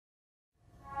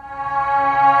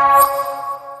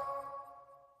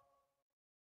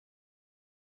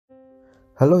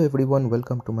Hello everyone,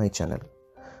 welcome to my channel.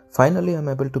 Finally, I'm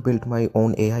able to build my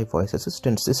own AI voice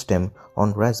assistant system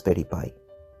on Raspberry Pi.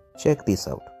 Check this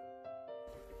out.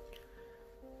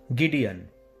 Gideon.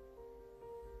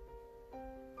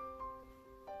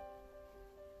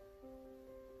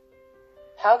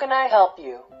 How can I help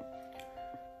you?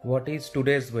 What is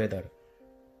today's weather?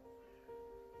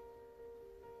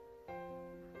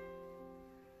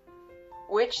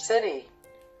 Which city?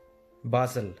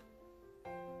 Basel.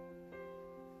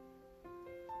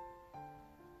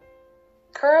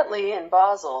 Currently in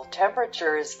Basel,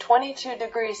 temperature is 22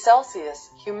 degrees Celsius,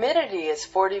 humidity is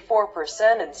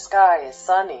 44% and sky is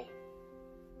sunny.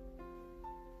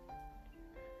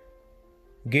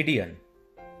 Gideon.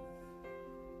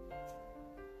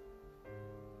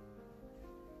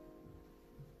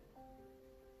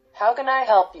 How can I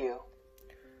help you?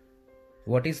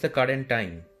 What is the current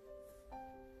time?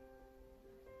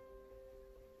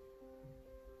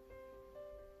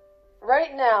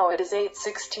 Right now it is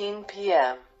 8:16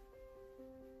 p.m.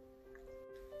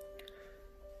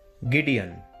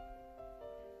 Gideon.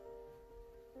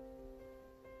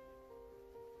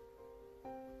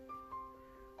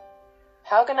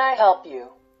 How can I help you?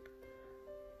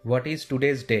 What is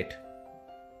today's date?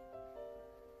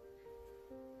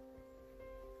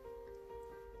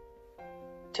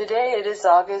 Today it is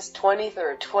August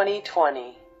 23rd,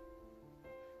 2020.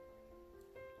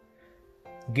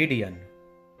 Gideon.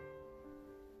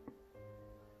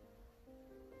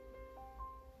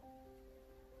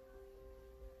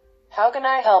 How can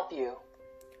I help you?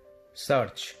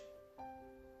 Search.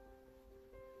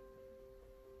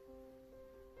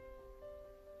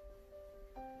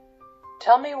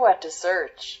 Tell me what to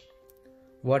search.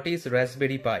 What is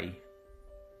Raspberry Pi?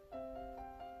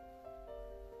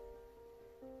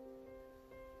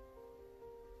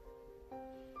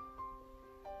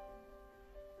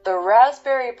 The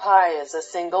Raspberry Pi is a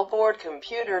single-board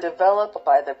computer developed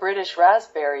by the British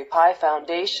Raspberry Pi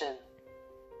Foundation.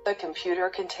 The computer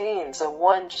contains a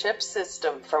one-chip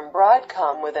system from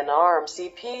Broadcom with an ARM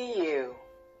CPU.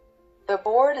 The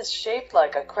board is shaped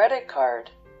like a credit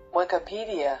card.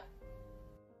 Wikipedia.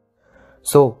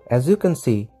 So, as you can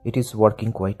see, it is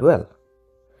working quite well.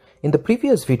 In the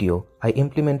previous video, I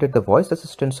implemented the voice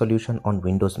assistant solution on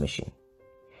Windows machine.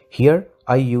 Here,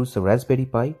 I use a Raspberry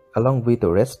Pi along with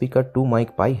a ReSpeaker 2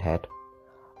 mic PiHAT,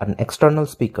 an external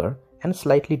speaker, and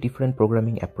slightly different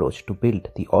programming approach to build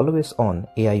the always-on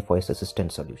AI voice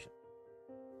assistant solution.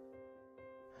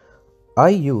 I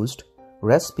used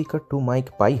ReSpeaker 2 mic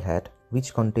PiHAT,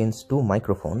 which contains 2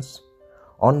 microphones,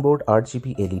 onboard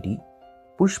RGB LED,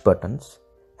 push buttons,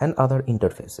 and other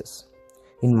interfaces.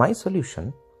 In my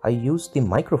solution, I used the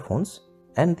microphones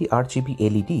and the RGB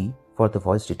LED for the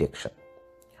voice detection.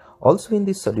 Also in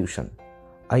this solution,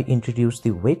 I introduced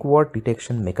the wake word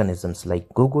detection mechanisms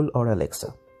like Google or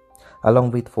Alexa,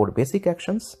 along with 4 basic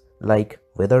actions like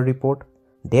weather report,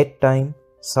 date time,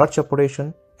 search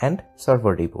operation, and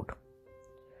server reboot.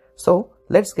 So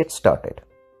let's get started.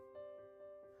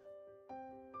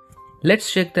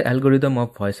 Let's check the algorithm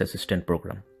of voice assistant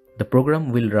program. The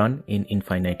program will run in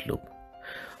infinite loop.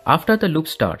 After the loop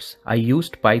starts, I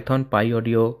used Python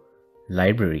PyAudio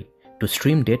library to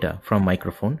stream data from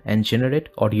microphone and generate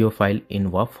audio file in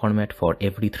WAV format for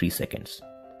every 3 seconds.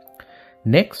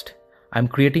 Next, I'm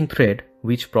creating thread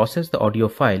which process the audio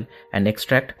file and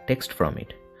extract text from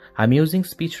it. I'm using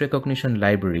speech recognition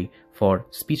library for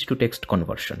speech to text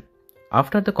conversion.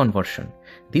 After the conversion,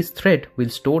 this thread will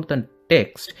store the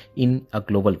text in a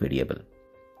global variable.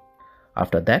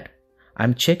 After that,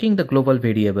 I'm checking the global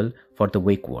variable for the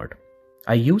wake word.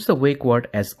 I use the wake word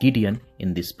as Gideon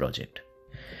in this project.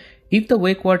 If the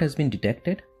wake word has been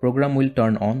detected, program will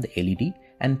turn on the LED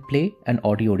and play an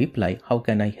audio reply, "How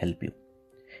can I help you?"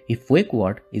 If wake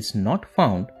word is not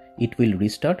found, it will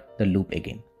restart the loop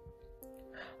again.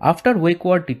 After wake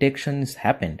word detection has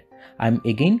happened, I'm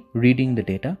again reading the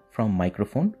data from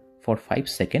microphone for 5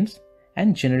 seconds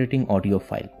and generating audio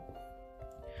file.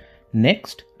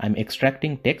 Next, I'm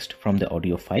extracting text from the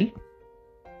audio file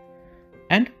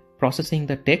and processing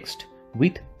the text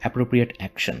with appropriate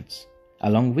actions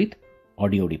along with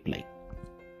audio reply.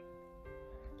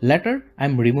 Later,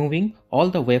 I'm removing all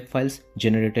the web files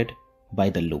generated by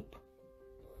the loop.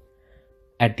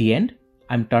 At the end,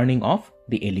 I'm turning off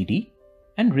the LED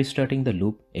and restarting the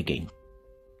loop again.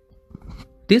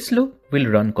 This loop will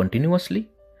run continuously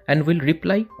and will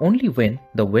reply only when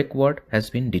the wake word has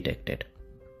been detected.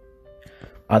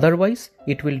 Otherwise,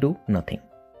 it will do nothing.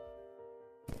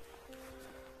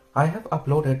 I have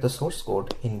uploaded the source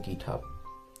code in GitHub.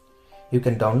 You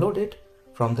can download it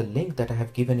from the link that I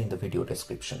have given in the video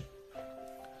description.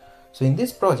 So in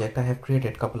this project, I have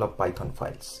created a couple of Python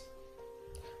files.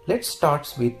 Let's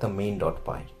start with the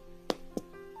main.py.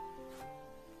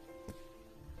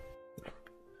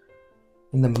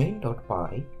 In the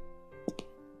main.py,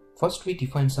 first we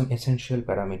define some essential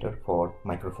parameter for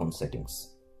microphone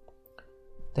settings.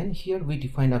 Then here we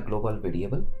define a global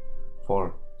variable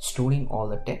for storing all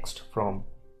the text from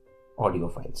audio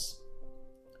files.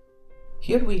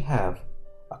 Here we have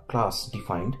a class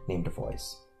defined named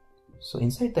voice. So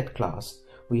inside that class,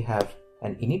 we have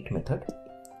an init method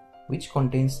which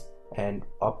contains an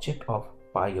object of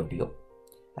PiAudio,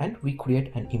 and we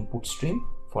create an input stream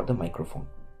for the microphone.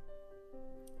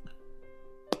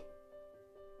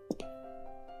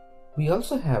 We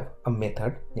also have a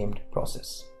method named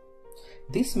process.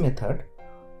 This method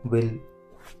will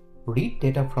read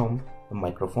data from the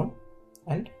microphone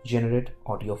and generate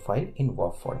audio file in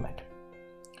WAV format.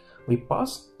 We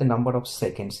pass the number of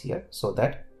seconds here so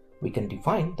that we can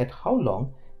define that how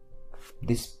long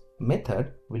this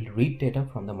method will read data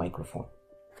from the microphone.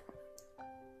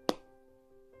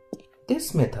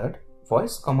 This method,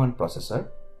 voice command processor,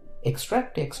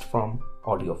 extract text from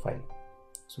audio file.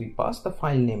 So we pass the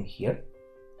file name here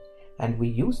and we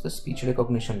use the speech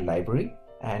recognition library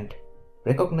and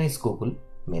recognize Google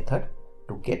method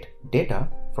to get data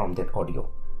from that audio.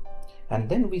 And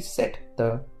then we set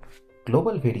the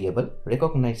global variable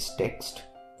recognize text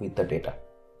with the data.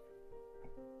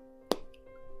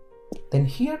 Then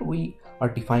here we are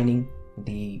defining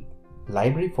the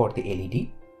library for the LED,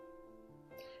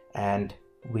 and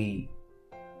we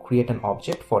create an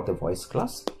object for the voice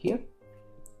class here.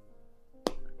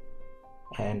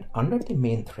 And under the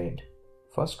main thread,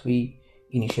 first we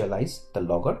initialize the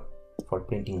logger for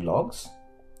printing logs,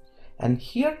 and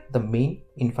here the main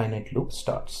infinite loop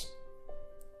starts.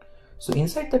 So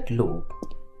inside that loop,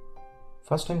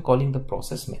 first I'm calling the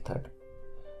process method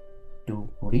to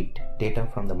read data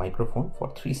from the microphone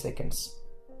for 3 seconds.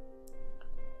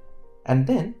 And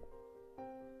then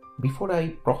before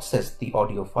I process the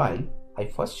audio file, I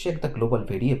first check the global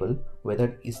variable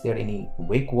whether is there any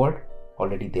wake word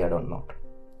already there or not.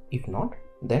 If not,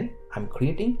 then I'm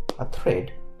creating a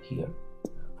thread here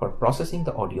for processing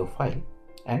the audio file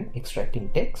and extracting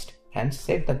text and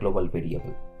set the global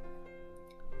variable.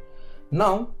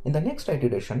 Now in the next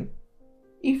iteration,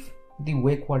 if the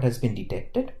wake word has been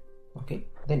detected, okay,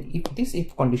 then if this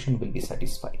if condition will be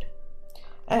satisfied.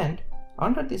 And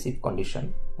under this if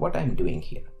condition, what I'm doing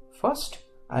here, first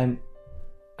I'm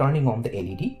turning on the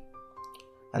LED,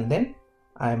 and then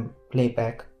I'm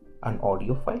playback an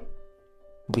audio file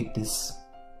with this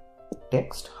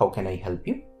text, how can I help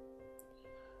you?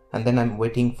 And then I'm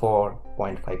waiting for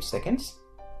 0.5 seconds.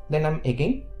 Then I'm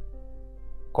again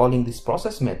calling this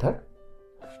process method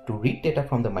to read data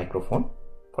from the microphone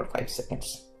for 5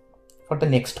 seconds for the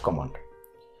next command.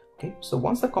 Okay, so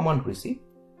once the command received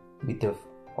with the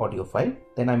audio file,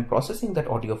 then I'm processing that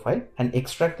audio file and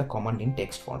extract the command in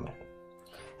text format.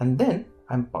 And then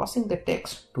I'm passing the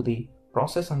text to the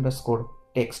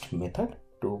process_text method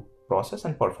to process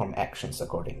and perform actions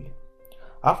accordingly.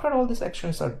 After all these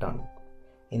actions are done,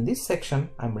 in this section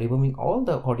I'm removing all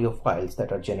the audio files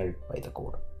that are generated by the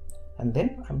code, and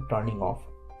then I'm turning off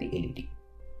the LED,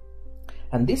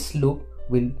 and this loop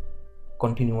will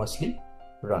continuously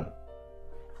run.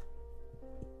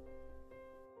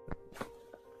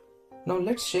 Now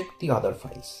let's check the other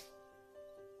files.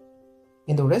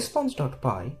 In the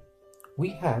response.py, we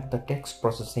have the text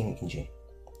processing engine.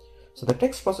 So the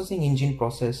text processing engine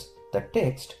process the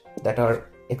text that are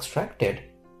extracted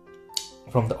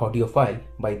from the audio file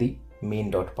by the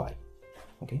main.py.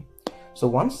 Okay, so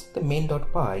once the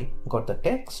main.py got the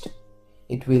text,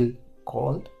 it will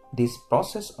call this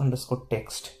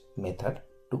process_text method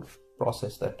to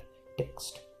process that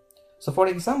text. So for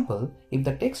example, if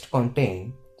the text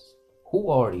contains who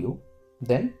are you,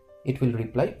 then it will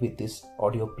reply with this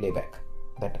audio playback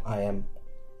that I am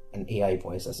an AI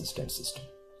voice assistant system.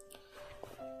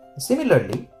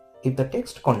 Similarly, if the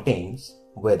text contains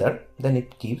weather, then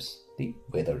it gives the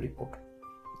weather report.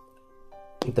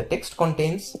 If the text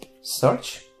contains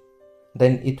search,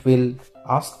 then it will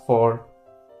ask for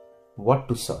what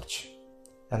to search,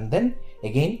 and then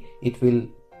again it will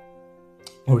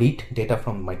read data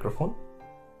from microphone,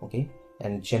 okay,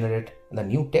 and generate the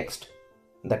new text.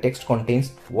 The text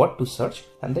contains what to search,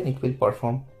 and then it will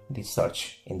perform the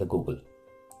search in the Google.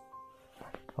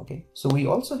 Okay, so we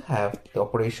also have the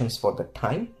operations for the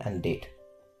time and date.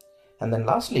 And then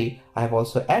lastly, I have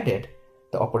also added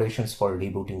the operations for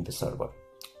rebooting the server.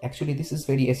 Actually, this is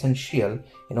very essential.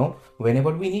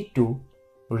 Whenever we need to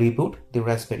reboot the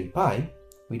Raspberry Pi,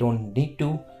 we don't need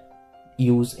to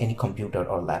use any computer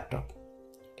or laptop.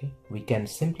 Okay, we can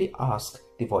simply ask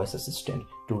the voice assistant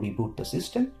to reboot the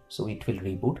system, so it will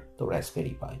reboot the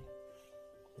Raspberry Pi.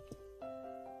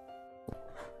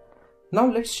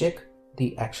 Now let's check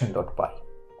the action.py.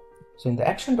 So in the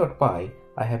action.py,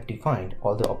 I have defined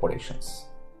all the operations,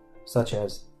 such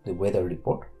as the weather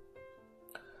report.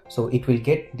 So it will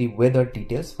get the weather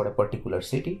details for a particular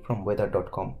city from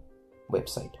weather.com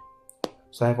website.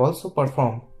 So I have also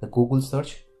performed the Google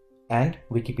search and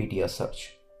Wikipedia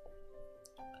search.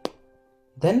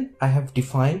 Then I have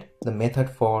defined the method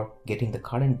for getting the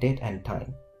current date and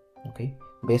time, okay,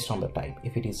 based on the type.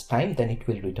 If it is time, then it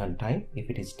will return time. If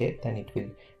it is date, then it will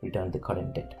return the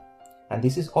current date. And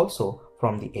this is also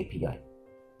from the API.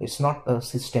 It's not a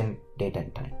system date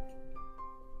and time.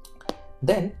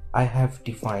 Then I have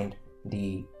defined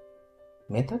the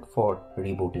method for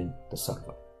rebooting the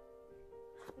server.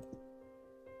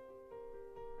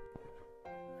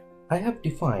 I have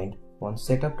defined one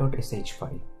setup.sh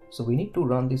file. So we need to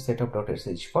run the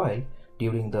setup.sh file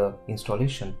during the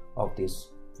installation of this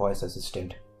voice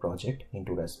assistant project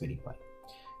into Raspberry Pi.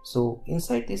 So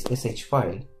inside this sh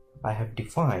file, I have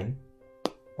defined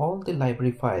all the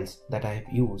library files that I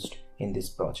have used in this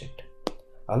project,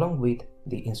 along with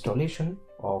the installation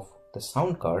of the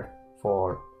sound card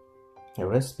for a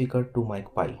ReSpeaker to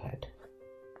mic PiHAT.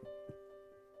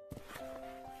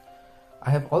 I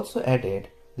have also added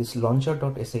this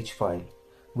launcher.sh file,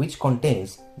 which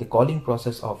contains the calling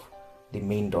process of the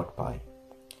main.py.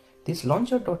 This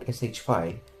launcher.sh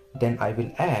file, then I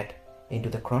will add into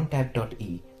the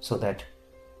crontab.e, so that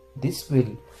this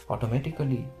will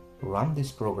automatically run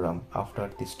this program after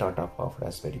the startup of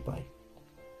Raspberry Pi.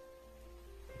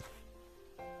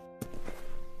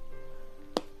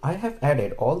 I have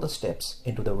added all the steps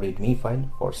into the README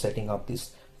file for setting up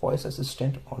this voice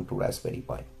assistant onto Raspberry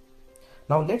Pi.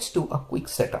 Now let's do a quick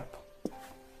setup.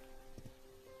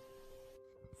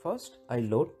 First, I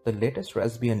load the latest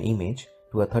Raspbian image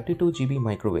to a 32 GB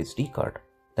microsd card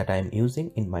that I am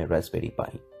using in my Raspberry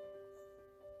Pi.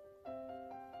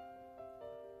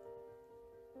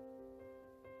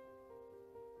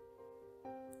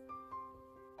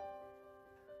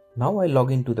 Now I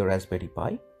log into the Raspberry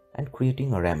Pi and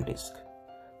creating a RAM disk.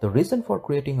 The reason for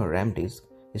creating a RAM disk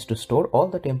is to store all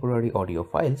the temporary audio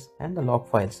files and the log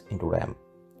files into RAM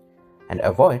and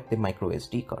avoid the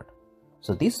microsd card.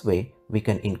 So this way we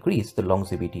can increase the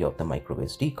longevity of the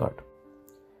microsd card.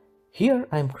 Here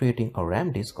I am creating a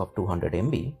RAM disk of 200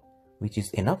 MB, which is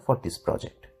enough for this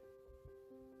project.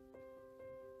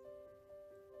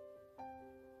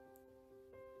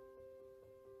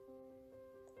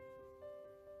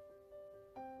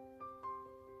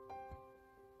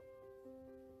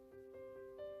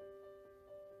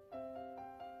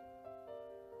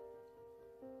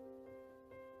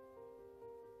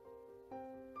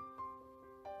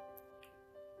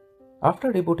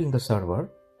 After rebooting the server,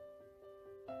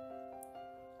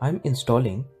 I'm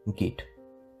installing Git.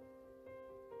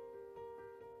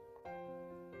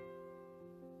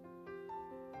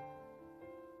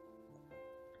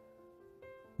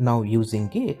 Now using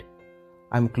Git,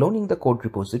 I'm cloning the code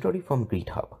repository from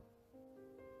GitHub.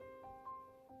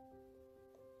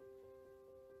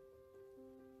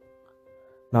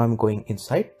 Now I'm going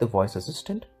inside the voice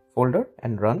assistant folder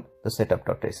and run the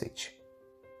setup.sh.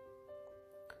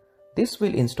 This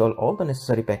will install all the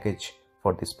necessary package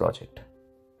for this project.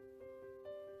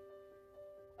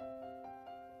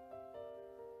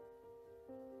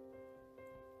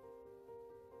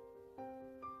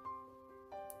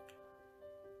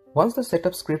 Once the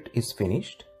setup script is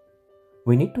finished,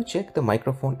 we need to check the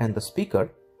microphone and the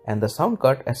speaker and the sound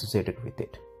card associated with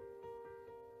it.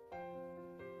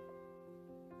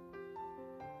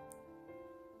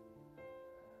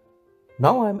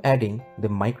 Now I am adding the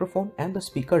microphone and the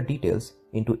speaker details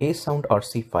into a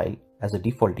sound.rc file as a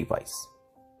default device.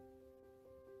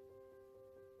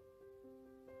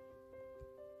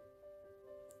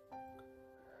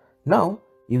 Now,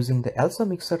 using the ALSA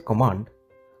mixer command,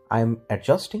 I am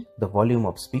adjusting the volume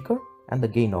of speaker and the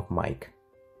gain of mic.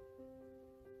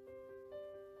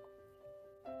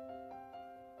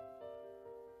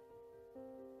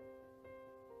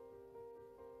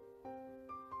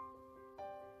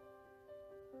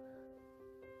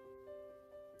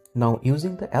 Now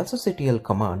using the alsactl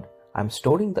command, I am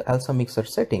storing the ALSA mixer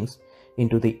settings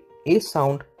into the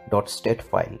asound.stat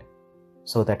file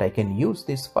so that I can use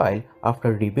this file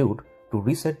after reboot to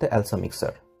reset the ALSA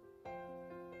mixer.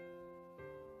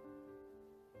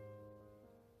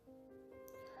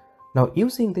 Now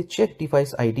using the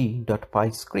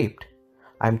checkDeviceID.py script,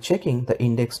 I am checking the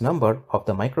index number of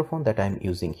the microphone that I am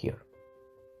using here.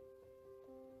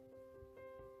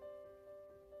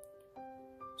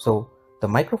 So the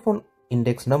microphone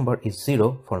index number is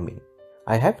 0 for me.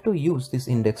 I have to use this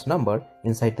index number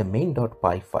inside the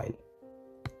main.py file.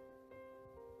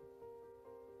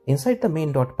 Inside the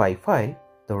main.py file,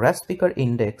 the ReSpeaker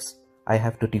index I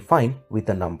have to define with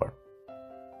the number.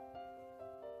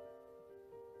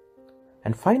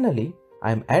 And finally,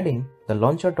 I am adding the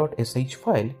launcher.sh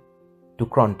file to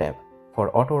cron tab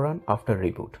for auto run after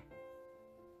reboot.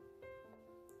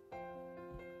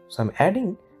 So I am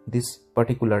adding this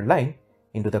particular line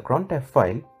into the cron tab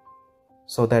file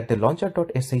so that the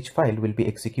launcher.sh file will be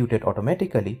executed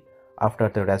automatically after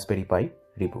the Raspberry Pi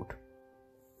reboot.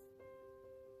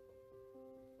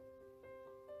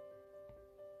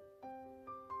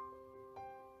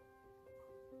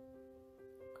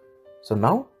 So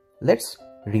now let's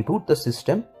reboot the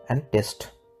system and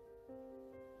test.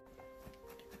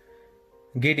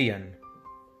 Gideon.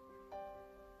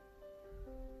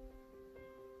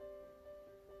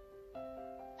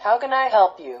 How can I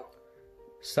help you?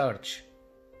 Search.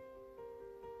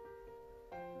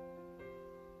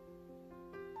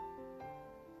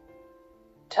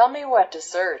 Tell me what to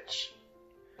search.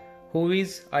 Who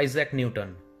is Isaac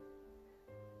Newton?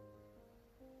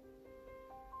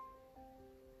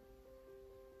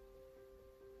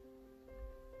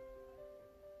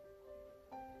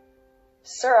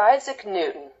 Sir Isaac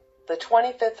Newton, the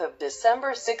 25th of December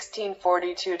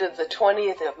 1642 to the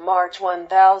 20th of March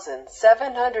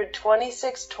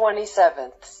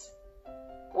 1726-27,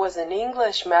 was an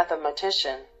English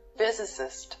mathematician,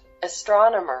 physicist,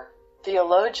 astronomer,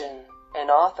 theologian,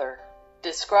 and author,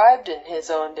 described in his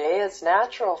own day as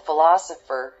natural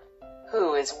philosopher,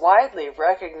 who is widely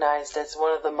recognized as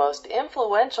one of the most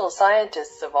influential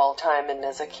scientists of all time and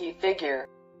as a key figure.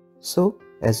 So,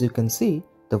 as you can see,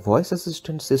 the voice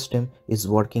assistant system is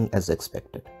working as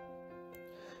expected.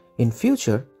 In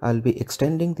future, I'll be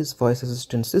extending this voice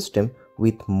assistant system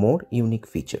with more unique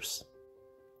features.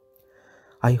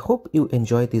 I hope you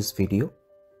enjoy this video.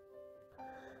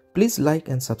 Please like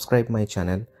and subscribe my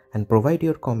channel and provide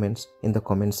your comments in the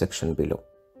comment section below.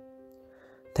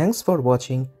 Thanks for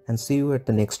watching and see you at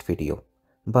the next video.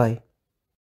 Bye.